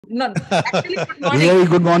No, actually, good morning. Very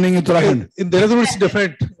good morning, Uttarakhand. In Dehradun, it's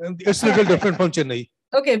different. It's a little different from Chennai.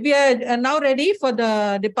 Okay, we are now ready for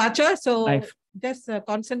the departure. So just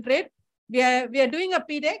concentrate. We are doing a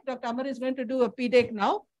PDEK. Dr. Amar is going to do a PDEK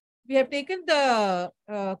now. We have taken the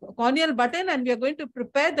corneal button and we are going to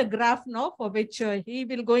prepare the graph now, for which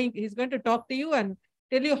he's going to talk to you and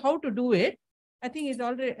tell you how to do it. I think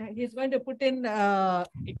he's going to put in.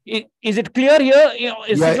 Is it clear here?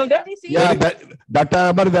 Yeah, Dr.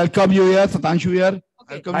 Amar, welcome you here. Satanshu here.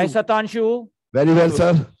 Okay. Hi, Satanshu. Very well,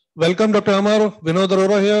 sir. Welcome, Dr. Amar. Vinod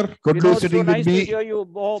Arora here. Good to sitting so nice with me. to hear you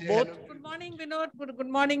both. Good morning, Vinod. Good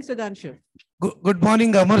morning, Sudhanshu. Good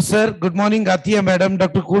morning, Amar sir. Good morning, Atiya madam.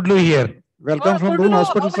 Dr. Kudlu here. Welcome from Doon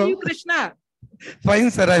Hospital, how are you, Krishna? Fine,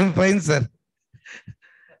 sir. I am fine, sir.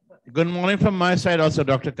 Good morning from my side also,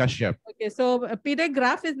 Dr. Kashyap. Okay, so a PDEK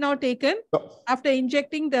graph is now taken after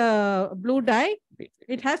injecting the blue dye.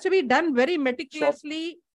 It has to be done very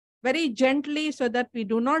meticulously, very gently, so that we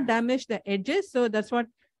do not damage the edges. So that's what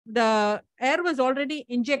the air was already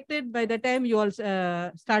injected by the time you all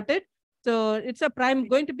started. So it's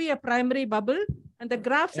going to be a primary bubble, and the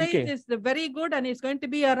graph size is very good, and it's going to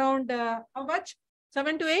be around how much?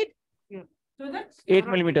 7 to 8? Yeah. So that's 8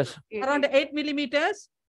 millimeters. Around 8 millimeters.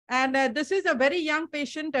 And this is a very young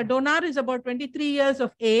patient. A donor is about 23 years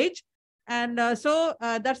of age. And so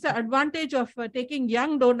that's the advantage of taking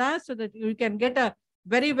young donors, so that you can get a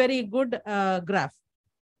very, very good graph.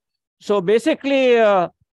 So basically,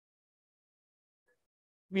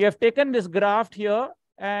 we have taken this graft here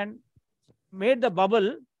and made the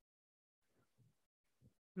bubble.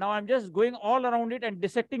 Now I'm just going all around it and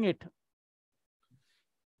dissecting it.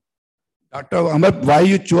 Dr. Amar, why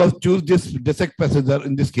you choose this dissect procedure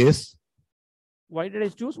in this case? Why did I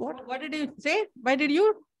choose what? What did you say? Why did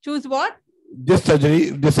you choose what? This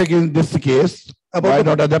surgery, dissect in this case. Why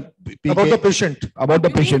not other PK? About the patient. About the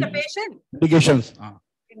patient. The patient. Indications.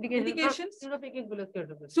 Indications. This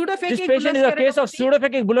patient is a case of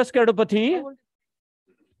pseudophakic bullous keratopathy.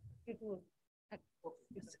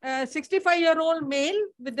 65-year-old male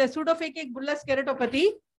with the pseudophakic bullous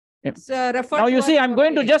keratopathy. Now you see, I'm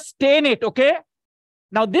going to just stain it, okay?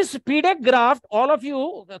 Now this PDEK graft, all of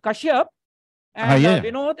you, Kashyap and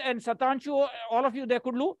Vinod and Satanshu, all of you there,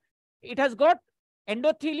 Kudlu, it has got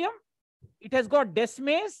endothelium, it has got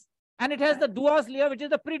desmase, and it has the Duas layer, which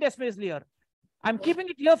is the pre-desmase layer. I'm keeping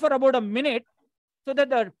it here for about a minute so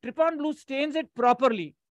that the trypan blue stains it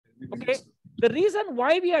properly. Okay. The reason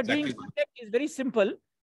why we are doing PDEK is very simple.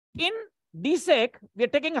 In DSEC, we are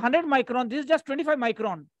taking 100 micron. This is just 25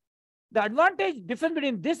 micron. The advantage difference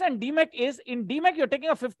between this and DMEC is, in DMEC, you're taking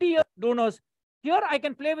a 50-year donors. Here, I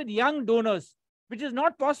can play with young donors, which is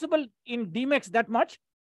not possible in DMEX that much,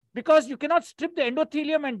 because you cannot strip the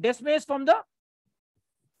endothelium and desmase from the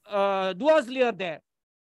Duas layer there.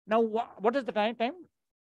 Now, what is the time?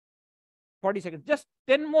 40 seconds. Just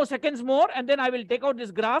 10 more seconds more, and then I will take out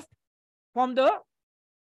this graft from the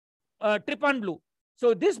trypan blue.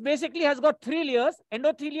 So this basically has got 3 layers: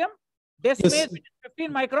 endothelium, desmase, which is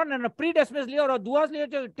 15 micron, and a pre-desmase layer or Duas layer,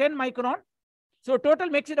 which is 10 micron. So total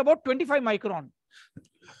makes it about 25 micron.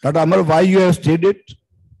 Dr. Amar, why you have stained it?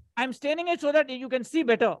 I'm staining it so that you can see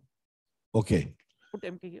better. Okay. Put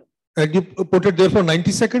MK here. And you put it there for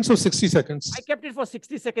 90 seconds or 60 seconds? I kept it for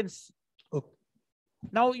 60 seconds. Okay.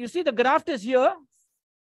 Now you see the graft is here.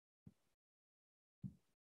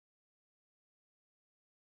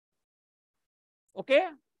 Okay.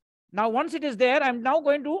 Now once it is there, I'm now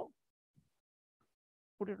going to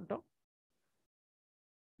put it on top.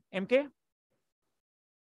 MK.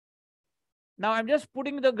 Now I'm just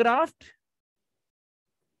putting the graft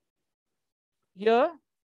here.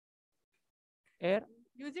 Air.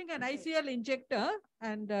 Using an ICL injector,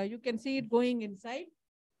 and you can see it going inside.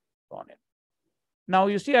 Now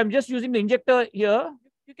you see, I'm just using the injector here.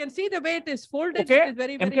 You can see the way it is folded. Okay. It is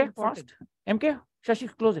very, very MK, important. fast. MK,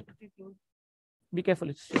 Shashi, close it. Be careful.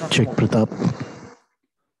 It's Check, Pratap.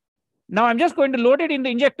 Now I'm just going to load it in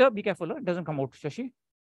the injector. Be careful, it doesn't come out, Shashi.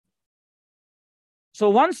 So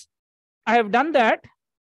once I have done that,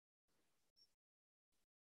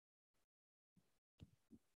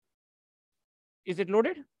 is it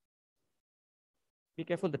loaded? Be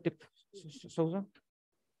careful, the tip.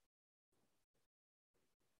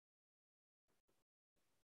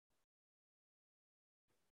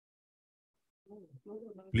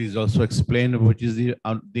 Please also explain which is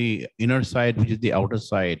the inner side, which is the outer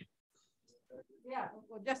side. Yeah,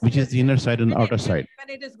 which is the inner side and the outer side.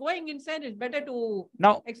 When it is going inside, it's better to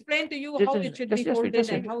now explain to you how it should be folded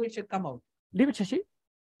and how it should come out. Leave it, Shashi.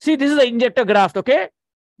 See, this is the injector graft, okay?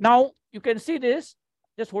 Now you can see this.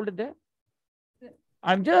 Just hold it there.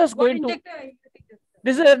 I'm just going to.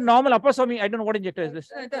 This is a normal upper swami. I don't know what injector is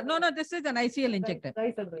this. No, this is an ICL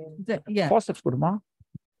injector. Yeah. Forceps, Kurma.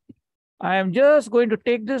 I am just going to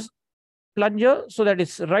take this plunger so that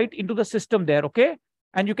it's right into the system there, okay?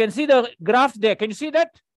 And you can see the graph there. Can you see that?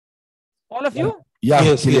 All of you? Yeah,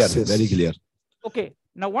 Yes, clear, yes, yes. very clear. Okay.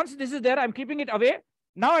 Now, once this is there, I'm keeping it away.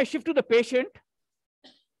 Now I shift to the patient.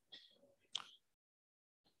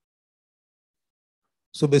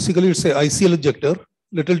 So basically it's a ICL injector,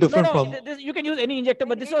 little different No, from. you can use any injector,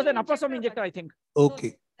 but this was an upper swami injector, I think.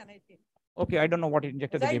 Okay. Okay, I don't know what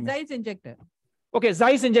injector they gave me. Zeiss injector. Okay,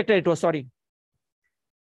 Zeiss injector it was, sorry.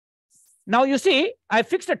 Now you see, I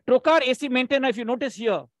fixed a trocar AC maintainer, if you notice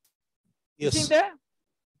here. Yes. You see there?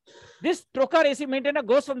 This trocar AC maintainer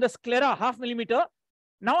goes from the sclera 0.5 millimeter.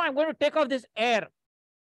 Now I'm going to take off this air.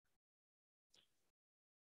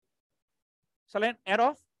 Saline, air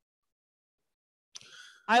off.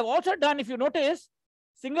 I've also done, if you notice,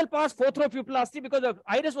 single pass fourth row pupillasty because the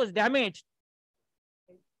iris was damaged.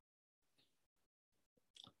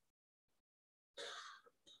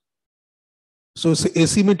 So it's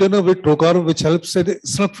AC maintainer with trocar, which helps at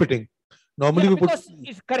snug fitting. Normally we put.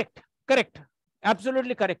 It's correct,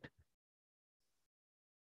 absolutely correct.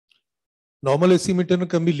 Normal AC maintainer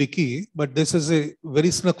can be leaky, but this is a very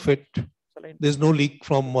snug fit. Saline. There's no leak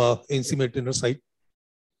from AC maintainer side.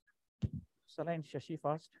 Saline, Shashi,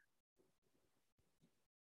 fast.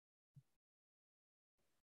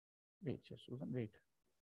 Wait, Susan, wait.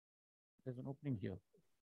 There's an opening here.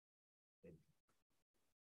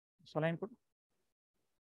 Saline put.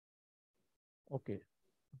 Okay.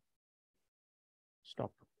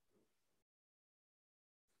 Stop.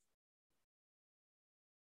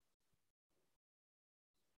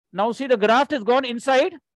 Now see the graft has gone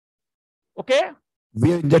inside. Okay.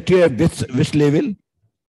 We inject you at which level?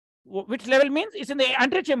 Which level means it's in the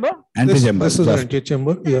antechamber. Antechamber. This is just-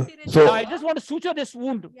 antechamber. Yeah. So I just want to suture this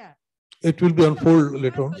wound. Yeah. It will be unfold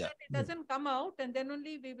later on. So that it doesn't come out, and then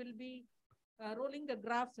only we will be rolling the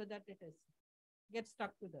graft so that it is gets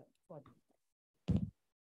stuck to the body.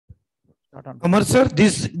 Amar sir,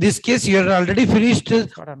 this case you have already finished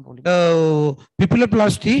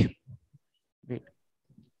pupilloplasty. Wait.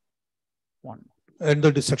 One. And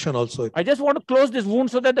the dissection also. I just want to close this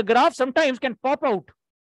wound so that the graft sometimes can pop out.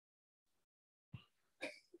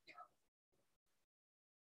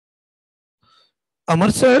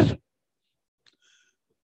 Amar sir,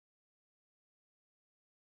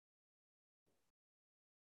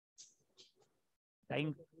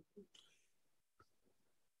 Time.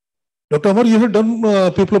 Dr. Amar, you have done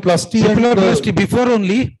pupilloplasty before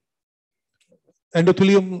only.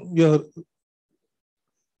 endothelium. Yeah.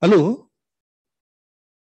 Hello.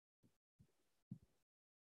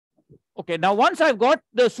 Okay, now once I've got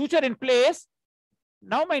the suture in place,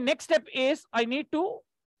 now my next step is I need to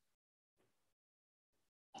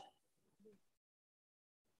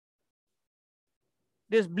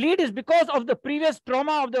this bleed is because of the previous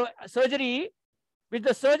trauma of the surgery, which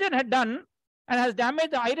the surgeon had done and has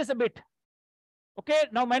damaged the iris a bit. Okay,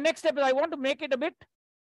 now my next step is I want to make it a bit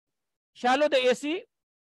shallow, the AC.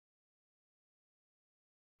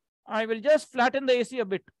 I will just flatten the AC a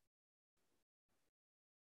bit.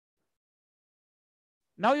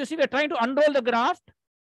 Now you see we're trying to unroll the graft.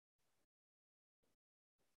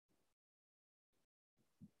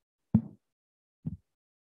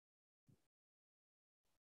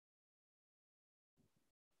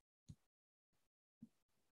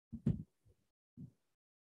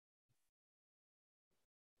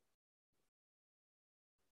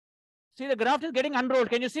 See, the graft is getting unrolled.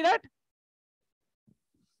 Can you see that?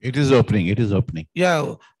 It is opening. It is opening.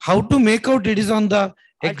 Yeah. How to make out it is on the I'll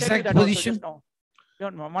tell you exact that also position? just now.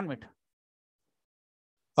 1 minute.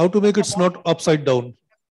 How to make it's not upside down.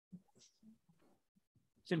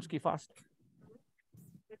 Simski, fast.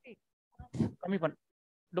 Come on.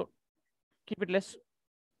 Don't keep it less.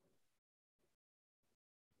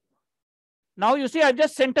 Now you see I've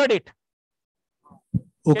just centered it. Can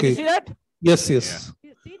Okay. you see that? Yes, yes.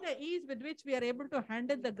 You see the ease with which we are able to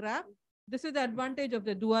handle the graft. This is the advantage of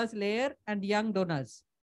the Duas layer and young donors.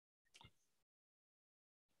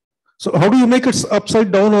 So how do you make it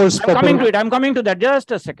upside down or I'm coming to it. I'm coming to that.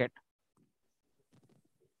 Just a second.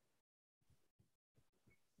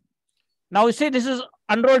 Now you see this is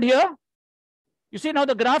unrolled here. You see now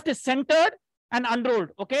the graft is centered and unrolled.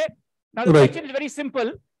 Okay. Now the question is very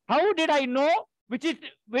simple. How did I know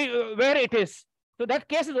where it is? So that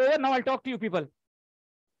case is over. Now I'll talk to you people.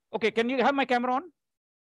 Okay. Can you have my camera on?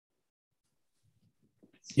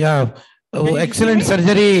 Yeah. Can you Excellent see me?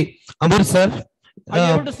 surgery, Amar sir. Are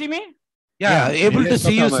you able to see me? Yeah, able to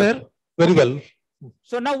see you, sir. Very well.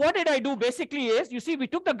 So now what did I do basically is, you see, we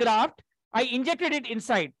took the graft I injected it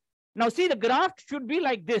inside. Now see, the graft should be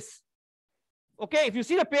like this. Okay, if you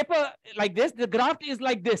see the paper like this, the graft is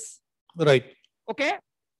like this. Right. Okay,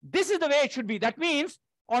 this is the way it should be. That means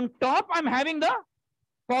on top, I'm having the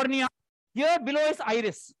cornea. Here below is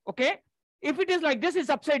iris. Okay, if it is like this, it's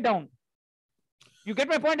upside down. You get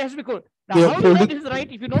my point? It has to be cool. Now, Yeah, how do you know this is right?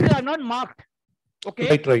 If you notice, I'm not marked. Okay.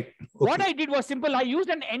 Right. Okay. What I did was simple. I used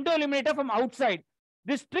an endo illuminator from outside.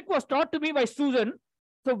 This trick was taught to me by Susan.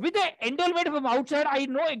 So with the endo illuminator from outside, I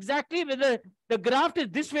know exactly whether the graft is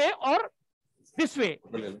this way or this way.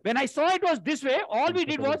 When I saw it was this way, all we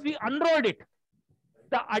did was we unrolled it.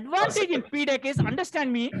 The advantage in PDEK is,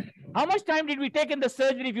 understand me, how much time did we take in the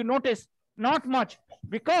surgery? If you notice, not much,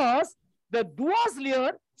 because the Duas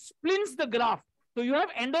layer splints the graft. So you have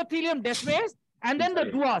endothelium desmase and then the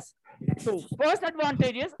Duas. So first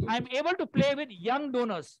advantage is I'm able to play with young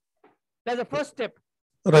donors. That's the first step.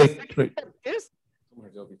 Right.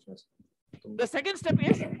 The second step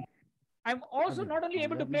is I'm also not only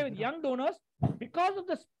able to play with young donors, because of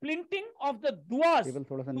the splinting of the Duas to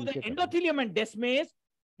the endothelium and desmase,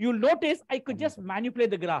 you'll notice I could just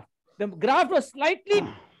manipulate the graft. The graft was slightly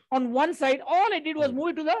on one side. All I did was move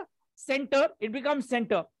it to the center. It becomes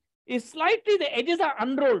center. If slightly the edges are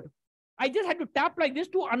unrolled, I just had to tap like this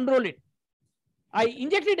to unroll it. I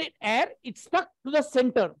injected it air, it stuck to the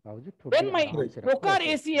center. When my Trocar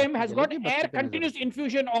ACM has got air continuous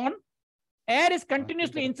infusion on, air is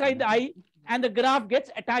continuously inside the eye and the graft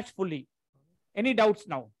gets attached fully. Any doubts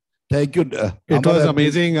now? Thank you. It was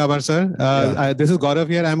amazing, Amar sir. This is Gaurav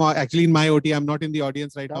here. I'm actually in my OT. I'm not in the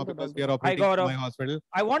audience right now because we are operating in my hospital.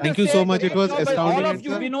 I want Thank to you say so much. It was astounding. All of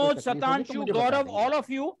you, Vinod, Satanshu, Gaurav, all of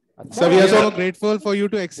you. So we are so grateful for you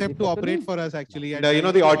to accept to operate for us actually. And you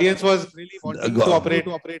know, the audience was really wanting to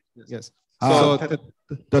operate. Yes. So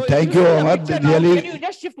thank you, Amar. Really... Can you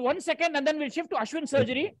just shift 1 second and then we'll shift to Ashwin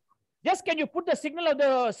surgery? Just can you put the signal of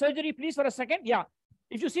the surgery, please, for a second? Yeah.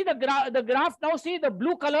 If you see the graph now, see the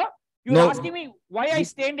blue color. You are asking me why I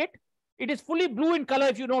stained it. It is fully blue in color,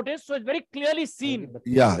 if you notice. So it's very clearly seen.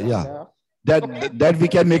 Yeah. That we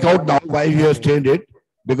can make out now why we have stained it.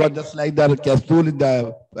 Because just like the capsule in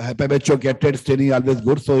the HPMHO catheter staining always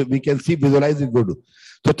good. So we can visualize it good.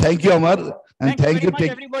 So thank you, Amar. And thank you very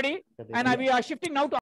much, everybody. And we are shifting now to